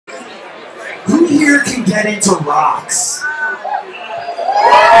here can get into rocks?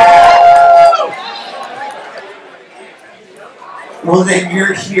 Well, then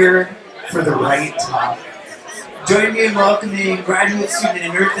you're here for the right time. Join me in welcoming graduate student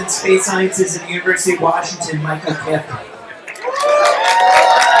in Earth and Space Sciences at the University of Washington, Michael Kipp.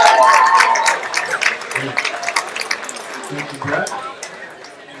 Thank you, Brett.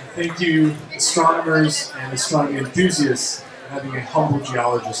 And thank you, astronomers and astronomy enthusiasts, for having a humble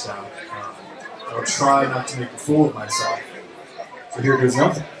geologist out. I'll try not to make a fool of myself. So here goes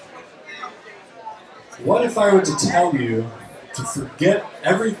nothing. What if I were to tell you to forget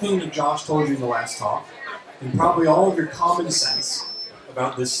everything that Josh told you in the last talk, and probably all of your common sense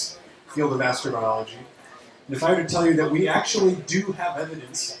about this field of astrobiology, and if I were to tell you that we actually do have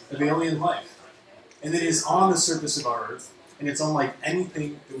evidence of alien life, and it is on the surface of our Earth, and it's unlike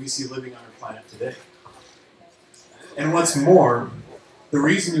anything that we see living on our planet today. And what's more, the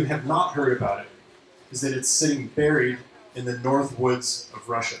reason you have not heard about it is that it's sitting buried in the north woods of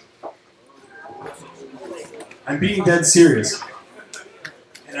Russia. I'm being dead serious.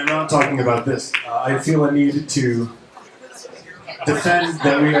 And I'm not talking about this. I feel a need to defend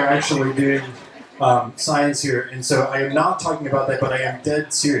that we are actually doing science here. And so I am not talking about that, but I am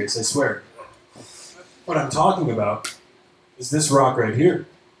dead serious, I swear. What I'm talking about is this rock right here,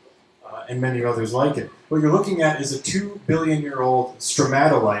 and many others like it. What you're looking at is a 2 billion-year-old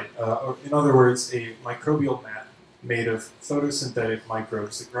stromatolite, or in other words, a microbial mat made of photosynthetic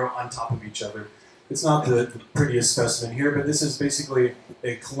microbes that grow on top of each other. It's not the prettiest specimen here, but this is basically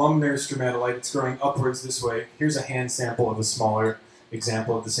a columnar stromatolite. It's growing upwards this way. Here's a hand sample of a smaller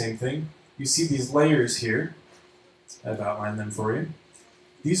example of the same thing. You see these layers here. I've outlined them for you.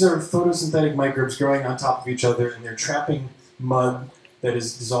 These are photosynthetic microbes growing on top of each other, and they're trapping mud that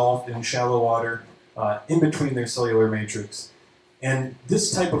is dissolved in shallow water in between their cellular matrix. And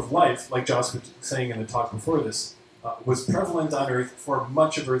this type of life, like Josh was saying in the talk before this, was prevalent on Earth for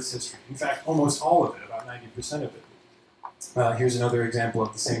much of Earth's history. In fact, almost all of it, about 90% of it. Here's another example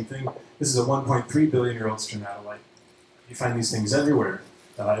of the same thing. This is a 1.3 billion-year-old stromatolite. You find these things everywhere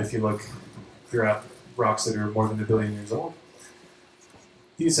if you look throughout rocks that are more than 1 billion years old.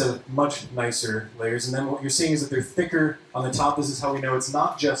 These have much nicer layers, and then what you're seeing is that they're thicker on the top. This is how we know it's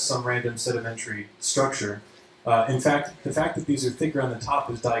not just some random sedimentary structure. In fact, the fact that these are thicker on the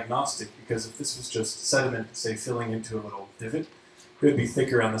top is diagnostic, because if this was just sediment, say, filling into a little divot, it would be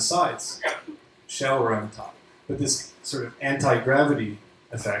thicker on the sides, shallower on the top. But this sort of anti-gravity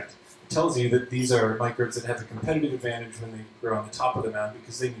effect tells you that these are microbes that have a competitive advantage when they grow on the top of the mound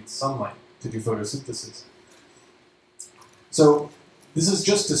because they need sunlight to do photosynthesis. So this is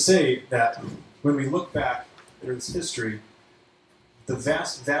just to say that when we look back at Earth's history, the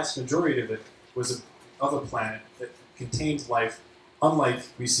vast, vast majority of it was of a planet that contained life unlike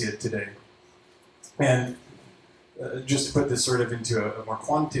we see it today. And just to put this sort of into a more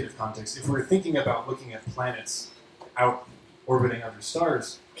quantitative context, if we're thinking about looking at planets out orbiting other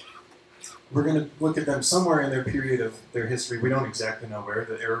stars, we're going to look at them somewhere in their period of their history. We don't exactly know where.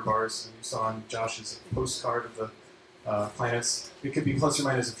 The error bars you saw on Josh's postcard of the planets, it could be plus or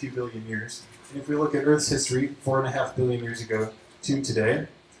minus a few billion years. And if we look at Earth's history, 4.5 billion years ago to today,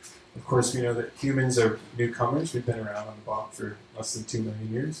 of course, we know that humans are newcomers. We've been around on the block for less than 2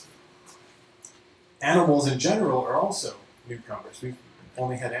 million years. Animals in general are also newcomers. We've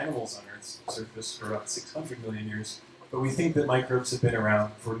only had animals on Earth's surface for about 600 million years, but we think that microbes have been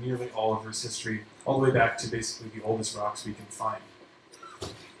around for nearly all of Earth's history, all the way back to basically the oldest rocks we can find.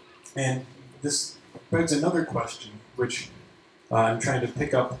 And this begs another question, which I'm trying to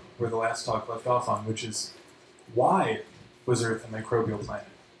pick up where the last talk left off on, which is, why was Earth a microbial planet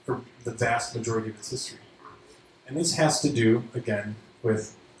for the vast majority of its history? And this has to do, again,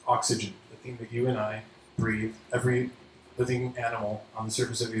 with oxygen, the thing that you and I breathe, every living animal on the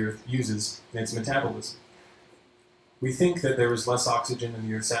surface of the Earth uses in its metabolism. We think that there was less oxygen in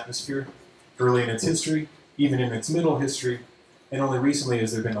the Earth's atmosphere early in its history, even in its middle history, and only recently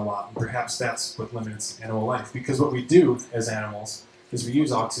has there been a lot. And perhaps that's what limits animal life, because what we do as animals is we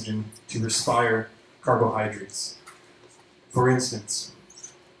use oxygen to respire carbohydrates. For instance,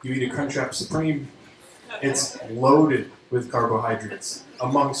 you eat a Crunchwrap Supreme, it's loaded with carbohydrates,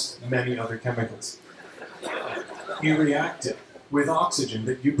 amongst many other chemicals. You react it with oxygen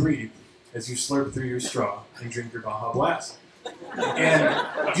that you breathe as you slurp through your straw and drink your Baja Blast.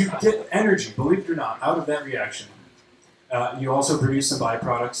 And you get energy, believe it or not, out of that reaction. You also produce some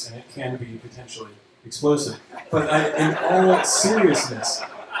byproducts, and it can be potentially explosive. But in all seriousness,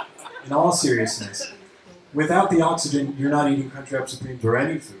 without the oxygen, you're not eating Crunchwrap Supremes or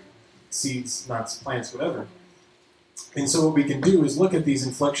any food, seeds, nuts, plants, whatever. And so what we can do is look at these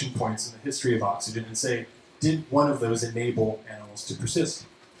inflection points in the history of oxygen and say, did one of those enable animals to persist?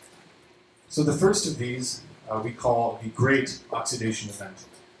 So the first of these we call the Great Oxidation Event.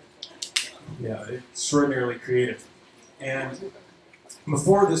 Yeah, extraordinarily creative. And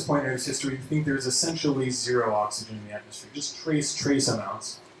before this point in its history, we think there's essentially zero oxygen in the atmosphere, just trace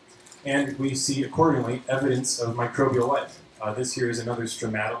amounts. And we see, accordingly, evidence of microbial life. This here is another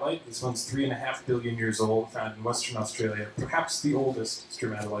stromatolite. This one's 3.5 billion years old, found in Western Australia, perhaps the oldest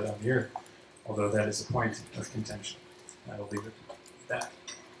stromatolite on the Earth, although that is a point of contention. I'll leave it at that.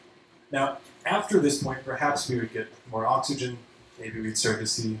 Now, after this point, perhaps we would get more oxygen, maybe we'd start to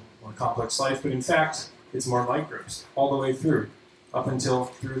see more complex life, but in fact, it's more microbes, all the way through. Up until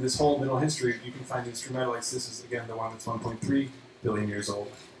through this whole middle history, you can find these stromatolites. This is, again, the one that's 1.3 billion years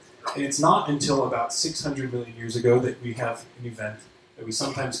old. And it's not until about 600 million years ago that we have an event that we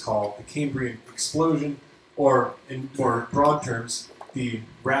sometimes call the Cambrian explosion, or in more broad terms, the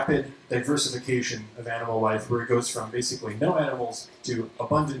rapid diversification of animal life, where it goes from basically no animals to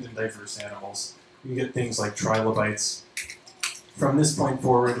abundant and diverse animals. You get things like trilobites. From this point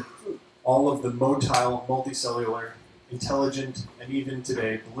forward, all of the motile, multicellular, intelligent, and even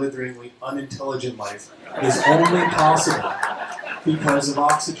today, blitheringly unintelligent life is only possible because of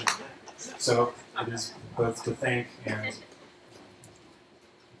oxygen. So it is both to thank and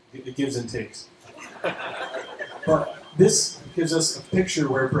it gives and takes. But this gives us a picture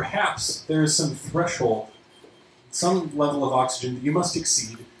where perhaps there is some threshold, some level of oxygen that you must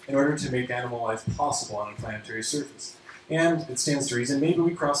exceed in order to make animal life possible on a planetary surface. And it stands to reason maybe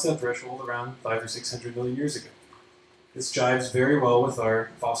we crossed that threshold around 500 or 600 million years ago. This jives very well with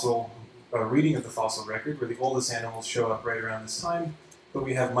our fossil reading of the fossil record, where the oldest animals show up right around this time, but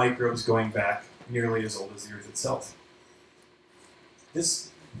we have microbes going back nearly as old as the Earth itself. This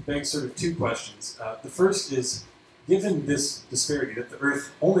begs sort of two questions. The first is, given this disparity, that the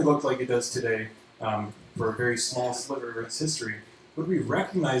Earth only looked like it does today for a very small sliver of Earth's history, would we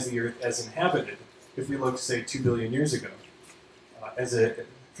recognize the Earth as inhabited if we looked, say, 2 billion years ago?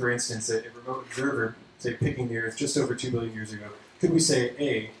 For instance, a remote observer, say, picking the Earth just over 2 billion years ago, could we say,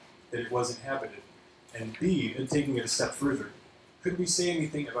 A, that it was inhabited, and B, and taking it a step further, could we say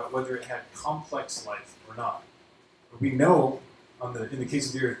anything about whether it had complex life or not? We know, in the case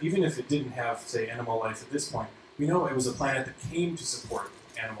of the Earth, even if it didn't have, say, animal life at this point, we know it was a planet that came to support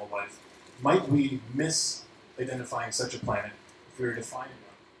animal life. Might we miss identifying such a planet if we were defining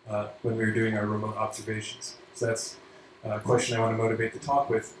one when we were doing our remote observations? So that's a question I want to motivate the talk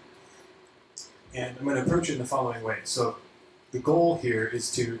with. And I'm going to approach it in the following way. So the goal here is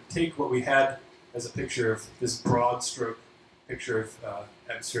to take what we had as a picture of this broad stroke picture of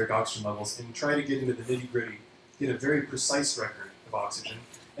atmospheric oxygen levels and try to get into the nitty-gritty, get a very precise record of oxygen,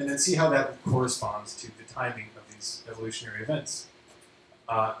 and then see how that corresponds to the timing of these evolutionary events.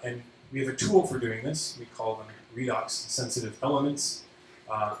 And we have a tool for doing this. We call them redox-sensitive elements.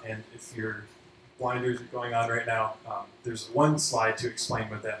 And if your blinders are going on right now, there's one slide to explain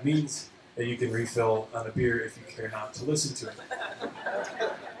what that means that you can refill on a beer if you care not to listen to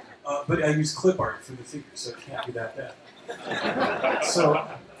it. But I use clip art for the figure, so it can't be that bad. So,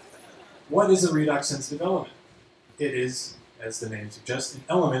 what is a redox-sensitive element? It is, as the name suggests, an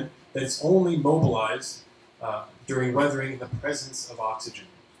element that is only mobilized during weathering in the presence of oxygen.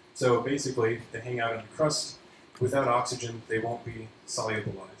 So basically, they hang out in the crust. Without oxygen, they won't be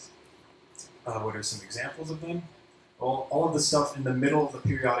solubilized. What are some examples of them? Well, all of the stuff in the middle of the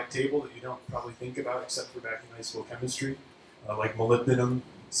periodic table that you don't probably think about except for back in high school chemistry, like molybdenum,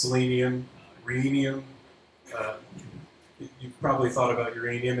 selenium, rhenium. You've probably thought about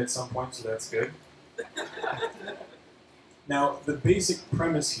uranium at some point, so that's good. Now, the basic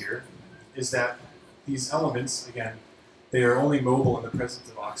premise here is that these elements, again, they are only mobile in the presence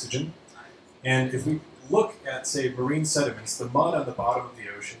of oxygen. And if we look at, say, marine sediments, the mud on the bottom of the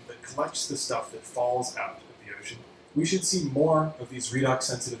ocean that collects the stuff that falls out of the ocean, we should see more of these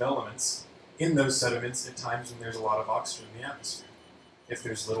redox-sensitive elements in those sediments at times when there's a lot of oxygen in the atmosphere. If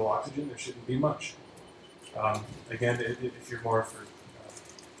there's little oxygen, there shouldn't be much. Again, if you're more for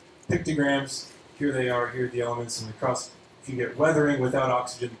pictograms, here they are, here are the elements in the crust. If you get weathering without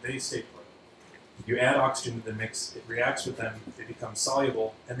oxygen, they stay put. If you add oxygen to the mix, it reacts with them, they become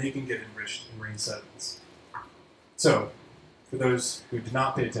soluble, and they can get enriched in marine sediments. So, for those who did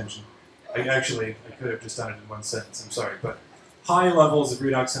not pay attention, I could have just done it in one sentence, I'm sorry, but high levels of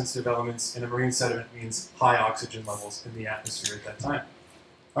redox-sensitive elements in a marine sediment means high oxygen levels in the atmosphere at that time.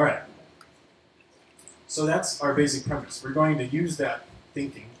 All right. So that's our basic premise. We're going to use that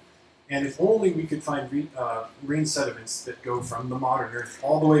thinking, and if only we could find marine sediments that go from the modern Earth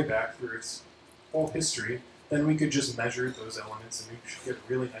all the way back through its whole history, then we could just measure those elements and we should get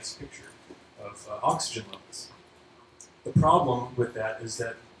a really nice picture of oxygen levels. The problem with that is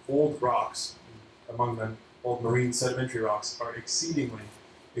that old rocks, among them old marine sedimentary rocks, are exceedingly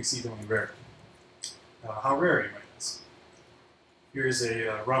rare. How rare, you might ask? Here's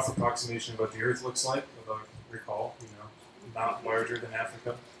a rough approximation of what the Earth looks like, although recall, not larger than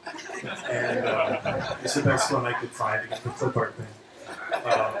Africa. And it's the best one I could find to get the clip art thing.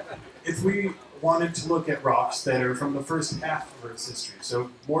 If we wanted to look at rocks that are from the first half of Earth's history,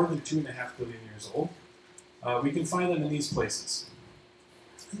 so more than 2.5 billion years old, we can find them in these places.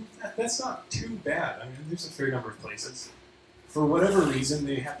 That's not too bad. I mean, there's a fair number of places. For whatever reason,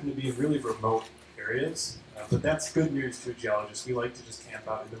 they happen to be in really remote areas, but that's good news to a geologist. We like to just camp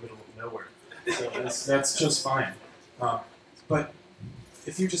out in the middle of nowhere. So that's just fine. But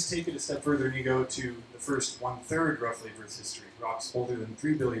if you just take it a step further and you go to the first 1/3 roughly of Earth's history, rocks older than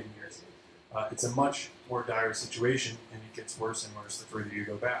 3 billion years, it's a much more dire situation, and it gets worse and worse the further you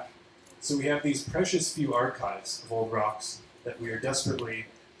go back. So we have these precious few archives of old rocks that we are desperately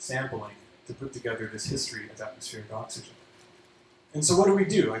sampling to put together this history of atmospheric oxygen. And so what do we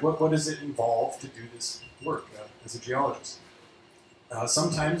do? Like, what does it involve to do this work as a geologist?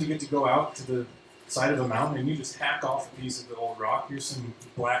 Sometimes you get to go out to the side of a mountain and you just hack off a piece of the old rock. Here's some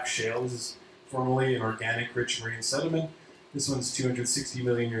black shale. This is formerly an organic rich marine sediment. This one's 260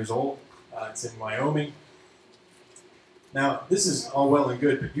 million years old. It's in Wyoming. Now, this is all well and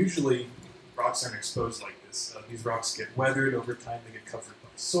good, but usually rocks aren't exposed like this. These rocks get weathered over time. They get covered by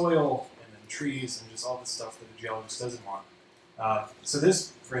soil and then trees and just all the stuff that a geologist doesn't want. So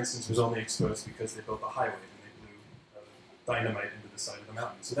this, for instance, was only exposed because they built a highway and they blew dynamite into the side of the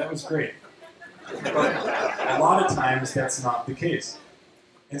mountain. So that was great. But a lot of times that's not the case.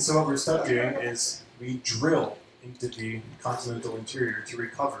 And so what we're stuck doing is we drill into the continental interior to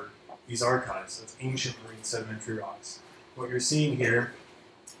recover these archives of ancient marine sedimentary rocks. What you're seeing here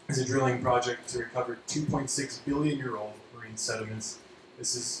is a drilling project to recover 2.6 billion year old marine sediments.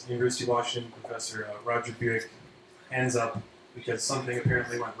 This is University of Washington professor Roger Buick, hands up, because something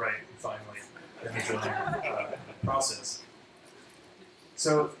apparently went right finally in the drilling process.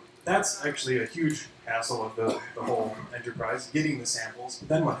 So that's actually a huge hassle of the whole enterprise, getting the samples, but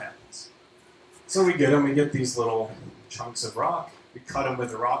then what happens? So we get them, we get these little chunks of rock, we cut them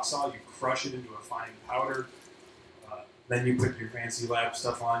with a rock saw, you crush it into a fine powder, then you put your fancy lab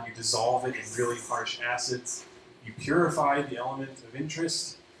stuff on, you dissolve it in really harsh acids, you purify the element of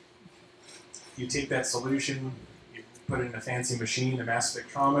interest, you take that solution, you put it in a fancy machine, a mass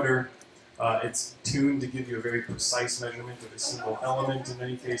spectrometer. It's tuned to give you a very precise measurement of a single element in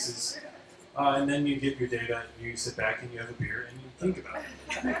many cases. And then you get your data, you sit back and you have a beer and you think about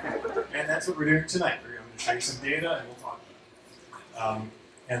it. And that's what we're doing tonight. I'm going to show you some data and we'll talk about it.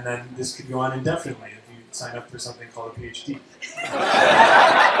 And then this could go on indefinitely if you sign up for something called a PhD.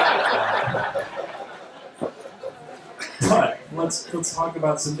 But let's talk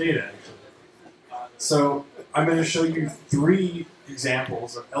about some data, actually. So I'm going to show you 3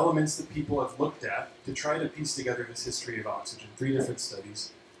 examples of elements that people have looked at to try to piece together this history of oxygen, 3 different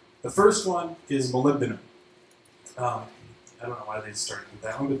studies. The first one is molybdenum. I don't know why they started with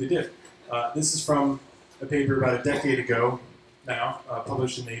that one, but they did. This is from a paper about a decade ago now,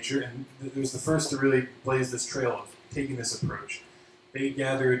 published in Nature, and it was the first to really blaze this trail of taking this approach. They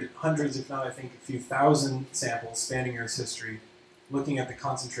gathered hundreds, if not I think a few thousand samples spanning Earth's history, looking at the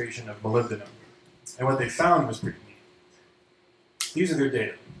concentration of molybdenum. And what they found was pretty neat. These are their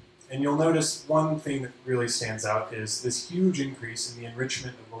data. And you'll notice one thing that really stands out is this huge increase in the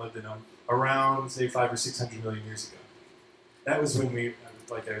enrichment of molybdenum around, say, 500 or 600 million years ago. That was when we,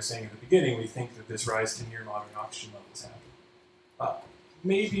 like I was saying at the beginning, we think that this rise to near modern oxygen levels happened.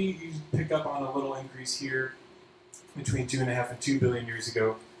 Maybe you pick up on a little increase here between 2.5 and 2 billion years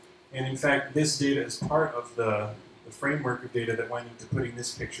ago. And in fact, this data is part of the framework of data that went into putting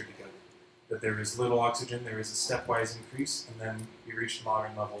this picture together. That there is little oxygen, there is a stepwise increase, and then we reached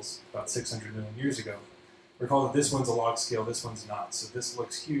modern levels about 600 million years ago. Recall that this one's a log scale, this one's not. So this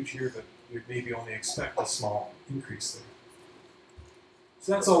looks huge here, but you'd maybe only expect a small increase there.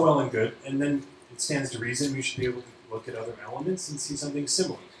 So that's all well and good, and then it stands to reason we should be able to look at other elements and see something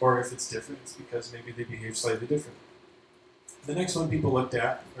similar. Or if it's different, it's because maybe they behave slightly differently. The next one people looked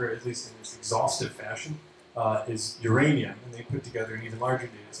at, or at least in this exhaustive fashion, is uranium, and they put together an even larger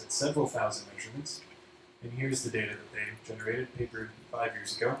data set, several thousand measurements. And here's the data that they generated, papered 5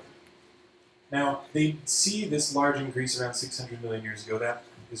 years ago. Now, they see this large increase around 600 million years ago. That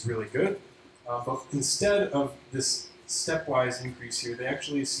is really good. But instead of this stepwise increase here, they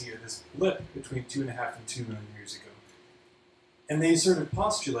actually see this blip between 2.5 and 2 million years ago. And they sort of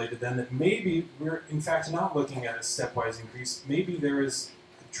postulated then that maybe we're in fact not looking at a stepwise increase. Maybe there is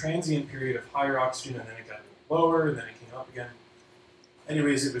a transient period of higher oxygen and then it got lower and then it came up again.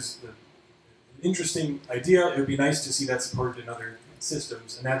 Anyways, it was an interesting idea. It would be nice to see that supported in other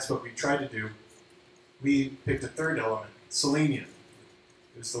systems, and that's what we tried to do. We picked a third element, selenium.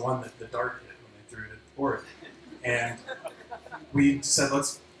 It was the one that the dart hit when they threw it at the board. And we said,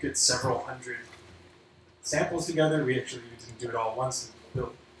 let's get several hundred samples together. We didn't do it all at once. We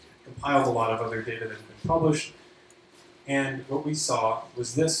compiled a lot of other data that had been published. And what we saw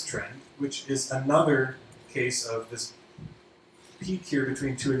was this trend, which is another case of this peak here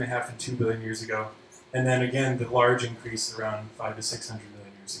between 2.5 and 2 billion years ago. And then again, the large increase around 500 to 600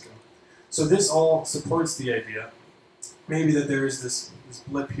 million years ago. So this all supports the idea, maybe that there is this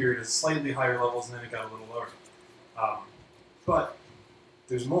blip here at slightly higher levels and then it got a little lower. But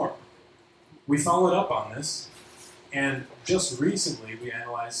there's more. We followed up on this, and just recently we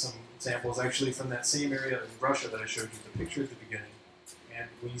analyzed some samples actually from that same area in Russia that I showed you the picture at the beginning, and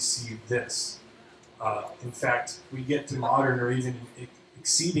we see this. In fact, we get to modern or even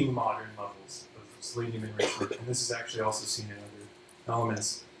exceeding modern levels of selenium enrichment, and this is actually also seen in other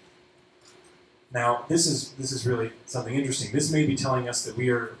elements. Now, this is really something interesting. This may be telling us that we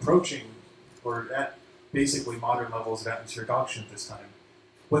are approaching, or at basically modern levels of atmospheric oxygen at this time.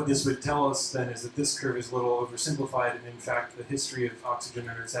 What this would tell us then is that this curve is a little oversimplified, and in fact, the history of oxygen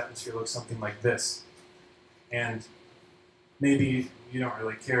in Earth's atmosphere looks something like this. And maybe you don't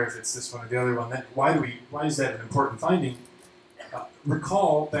really care if it's this one or the other one. Why is that an important finding?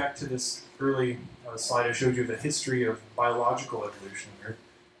 Recall back to this early slide I showed you, the history of biological evolution on Earth.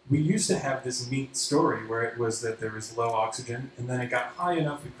 We used to have this neat story where it was that there was low oxygen, and then it got high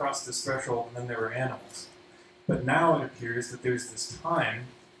enough, we crossed this threshold, and then there were animals. But now it appears that there's this time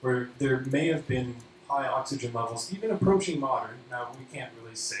where there may have been high oxygen levels, even approaching modern. Now, we can't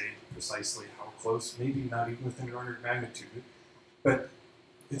really say precisely how close, maybe not even within an order of magnitude, but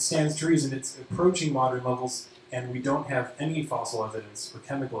it stands to reason it's approaching modern levels, and we don't have any fossil evidence or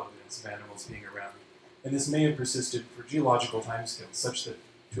chemical evidence of animals being around. And this may have persisted for geological timescales, such that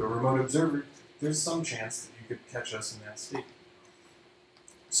to a remote observer, there's some chance that you could catch us in that state.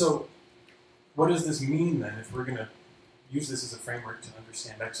 So, what does this mean then if we're going to use this as a framework to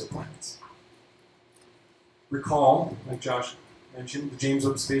understand exoplanets? Recall, like Josh mentioned, the James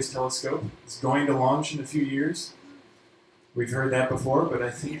Webb Space Telescope is going to launch in a few years. We've heard that before, but I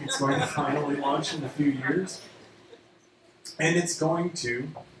think it's going to finally launch in a few years. And it's going to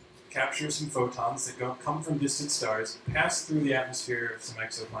capture some photons that come from distant stars, pass through the atmosphere of some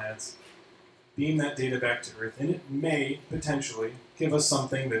exoplanets, beam that data back to Earth, and it may potentially give us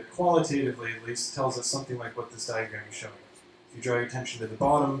something that qualitatively at least tells us something like what this diagram is showing. If you draw your attention to the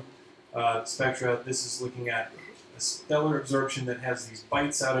bottom spectra, this is looking at a stellar absorption that has these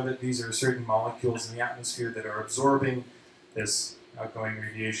bites out of it. These are certain molecules in the atmosphere that are absorbing this outgoing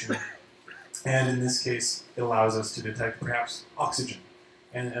radiation. And in this case, it allows us to detect perhaps oxygen.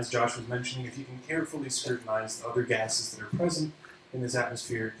 And as Josh was mentioning, if you can carefully scrutinize the other gases that are present in this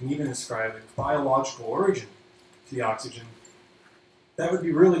atmosphere and even ascribe a biological origin to the oxygen, that would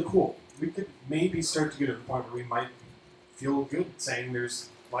be really cool. We could maybe start to get to the point where we might feel good saying there's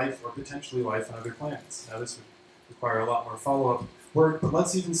life or potentially life on other planets. Now this would require a lot more follow-up work, but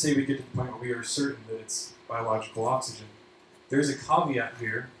let's even say we get to the point where we are certain that it's biological oxygen. There's a caveat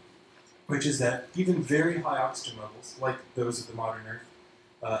here, which is that even very high oxygen levels, like those of the modern Earth,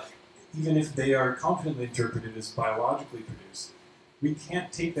 even if they are confidently interpreted as biologically produced, we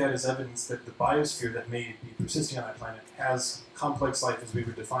can't take that as evidence that the biosphere that may be persisting on that planet has complex life as we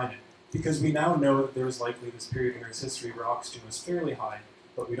would define it. Because we now know that there was likely this period in Earth's history where oxygen was fairly high,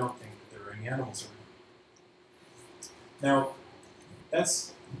 but we don't think that there were any animals around. Now,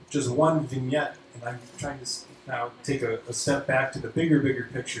 that's just one vignette, and I'm trying to now take a step back to the bigger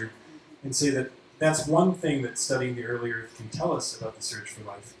picture and say that that's one thing that studying the early Earth can tell us about the search for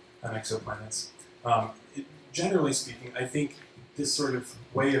life on exoplanets. Generally speaking, I think this sort of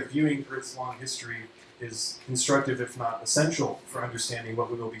way of viewing Earth's long history is instructive, if not essential, for understanding what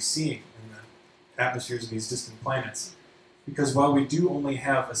we will be seeing in the atmospheres of these distant planets. Because while we do only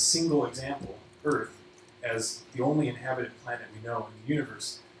have a single example, Earth, as the only inhabited planet we know in the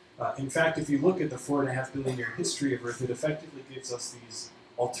universe, in fact, if you look at the 4.5 billion year history of Earth, it effectively gives us these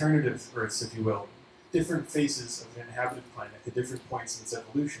alternative Earths, if you will, different faces of an inhabited planet at different points in its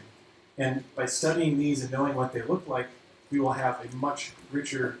evolution. And by studying these and knowing what they look like, we will have a much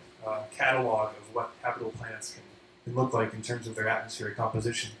richer catalog of what habitable planets can look like in terms of their atmospheric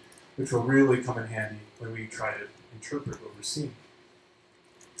composition, which will really come in handy when we try to interpret what we're seeing.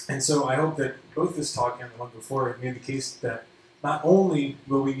 And so I hope that both this talk and the one before made the case that not only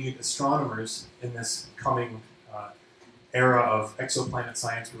will we need astronomers in this coming era of exoplanet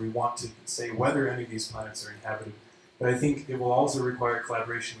science where we want to say whether any of these planets are inhabited, but I think it will also require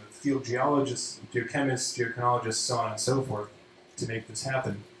collaboration with field geologists, geochemists, geochronologists, so on and so forth, to make this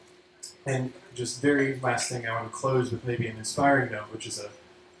happen. And just very last thing, I want to close with maybe an inspiring note, which is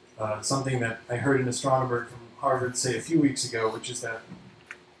something that I heard an astronomer from Harvard say a few weeks ago, which is that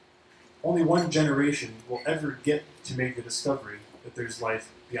only one generation will ever get to make the discovery that there's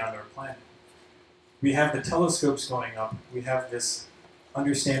life beyond our planet. We have the telescopes going up. We have this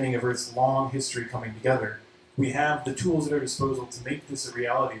understanding of Earth's long history coming together. We have the tools at our disposal to make this a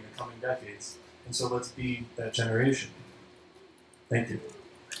reality in the coming decades. And so let's be that generation. Thank you.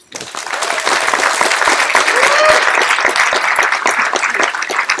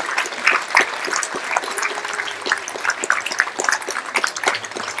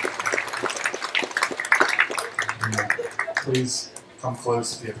 Please come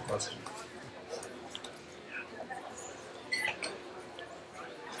close if you have a question.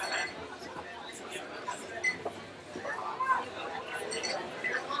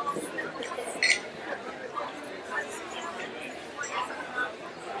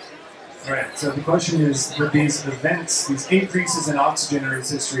 All right, so the question is, that these events, these increases in oxygen in Earth's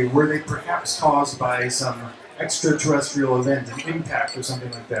history, were they perhaps caused by some extraterrestrial event, an impact or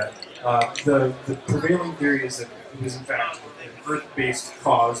something like that? The prevailing theory is that it was in fact an Earth-based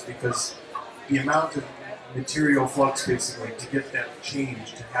cause because the amount of material flux basically to get that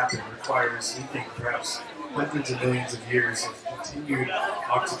change to happen requires, we think, perhaps hundreds of millions of years of continued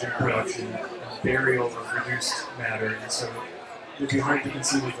oxygen production and burial of reduced matter, and so it would be hard to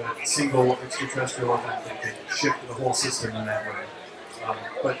conceive of a single extraterrestrial event that could shift the whole system in that way.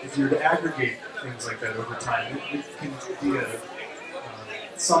 But if you were to aggregate things like that over time, it can be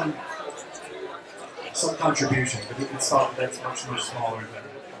some contribution, but it's thought that that's much more smaller than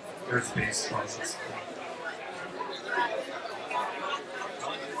Earth-based causes.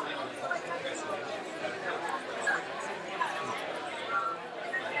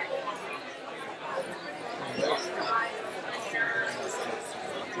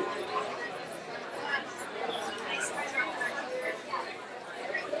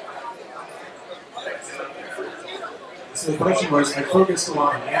 So the question was, I focused a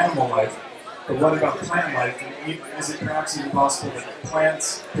lot on animal life, but what about plant life? And is it perhaps even possible that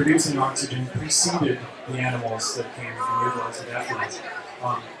plants producing oxygen preceded the animals that came and utilized it afterwards?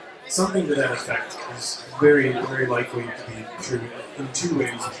 Something to that effect is very, very likely to be true in two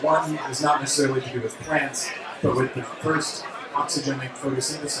ways. One is not necessarily to do with plants, but with the first oxygenic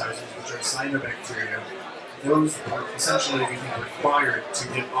photosynthesizers, which are cyanobacteria. Those are essentially, we think, required to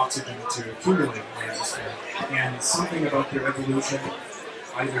get oxygen to accumulate in the atmosphere. And something about their evolution,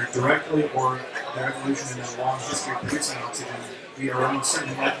 either directly or their evolution in their long history of producing oxygen, we are almost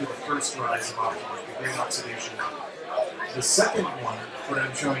certainly likely the first rise of oxygen, the great oxidation. The second one, what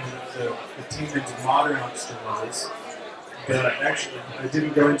I'm showing the attainment of modern oxygen levels, I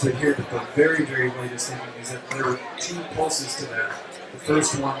didn't go into it here, but the very, very latest thinking is that there were two pulses to that. The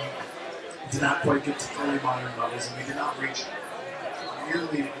first one did not quite get to fully modern levels, and we did not reach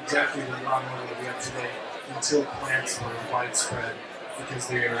nearly exactly the modern level that we have today until plants were widespread, because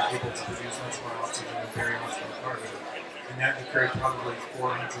they are able to produce much more oxygen and bury much more carbon. And that occurred probably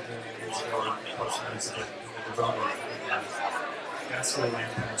 400 million years ago, plus or minus a bit in the development of vascular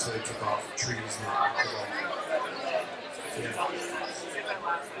land plants, where they took off trees and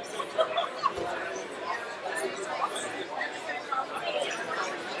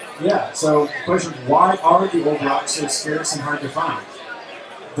Yeah, so the question, why are the old rocks so scarce and hard to find?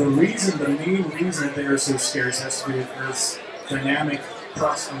 The main reason that they are so scarce has to do with Earth's dynamic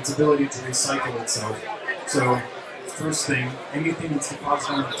crust and its ability to recycle itself. So, first thing, anything that's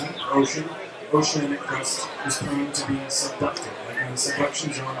deposited in the deep ocean, oceanic crust, is prone to be subducted. Like in the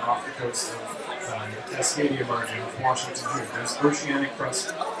subduction zone off the coast of the Cascadia margin of Washington here, there's oceanic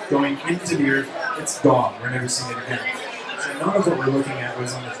crust going into the Earth, it's gone, we're never seeing it again. So none of what we're looking at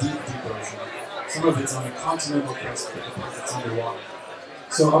was on the deep, deep ocean. Some of it's on the continental crust, but the part that's underwater.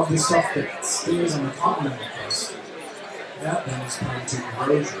 So of the stuff that stays on the continental crust, that then is prone to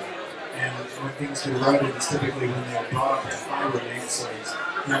erosion. And when things get eroded, it's typically when they're brought up to high relief, so it's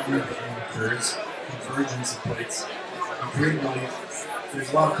not where the occurs, convergence of plates. And creatively, there's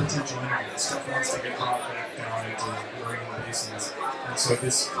a lot of potential energy. Stuff wants to get brought back down into marine basins. And so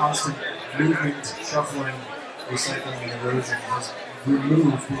this constant movement, shuffling, recycling and erosion has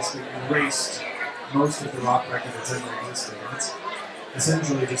removed, basically erased most of the rock record that's ever existed. And it's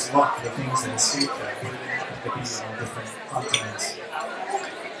essentially just luck, the things that escape that, but they happen to be on different continents.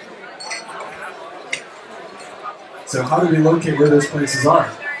 So how do we locate where those places are?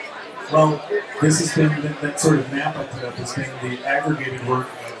 Well, this has been, that sort of map I put up has been the aggregated work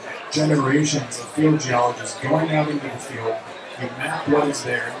of generations of field geologists going out into the field. We map what is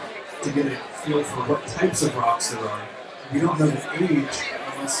there to get a feel for what types of rocks there are. We don't know the age,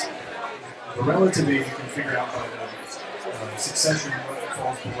 unless the relative age you can figure out by the succession of what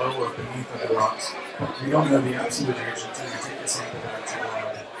falls below or beneath of the rocks. But we don't know the absolute age until you take a sample back to the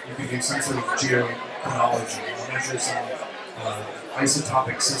lab. You can do some sort of geochronology, measure some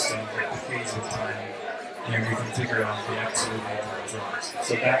isotopic system that decays with time, and we can figure out the absolute age of those rocks.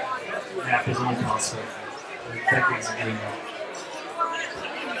 So that map is only possible for decades of doing that.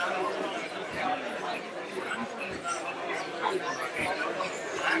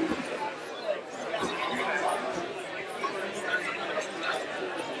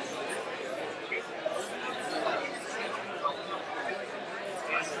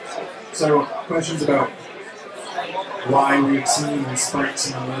 So, questions about why we've seen these spikes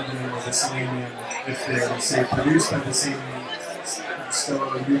in the molybdenum or the selenium, if they're, say, produced by the same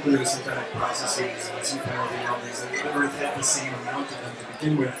stellar nucleosynthetic processes as supernova and all these, if the Earth had the same amount of them to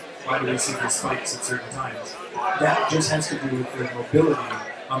begin with, why do we see these spikes at certain times? That just has to do with their mobility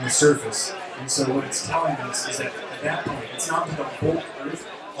on the surface. And so what it's telling us is that at that point, it's not that the whole Earth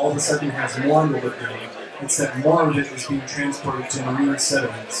all of a sudden has more molybdenum, it's that more of it is being transported to marine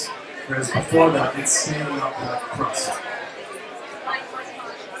sediments. Whereas before that, it's standing up in the crust.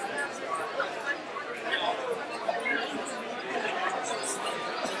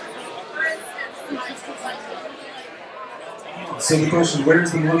 So the question, where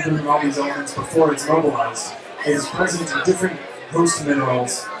is the molybdenum in all these elements before it's mobilized? It is present in different host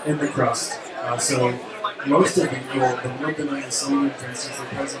minerals in the crust. So most of the molybdenum and selenium, for instance, are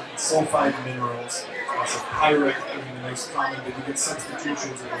present in sulfide minerals. Also pyrite being the most common, but you get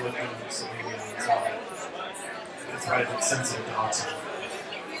substitutions of molybdenum and selenium as well. That's why it's sensitive to oxygen.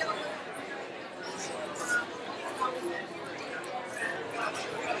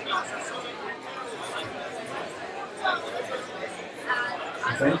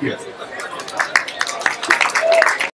 Thank you.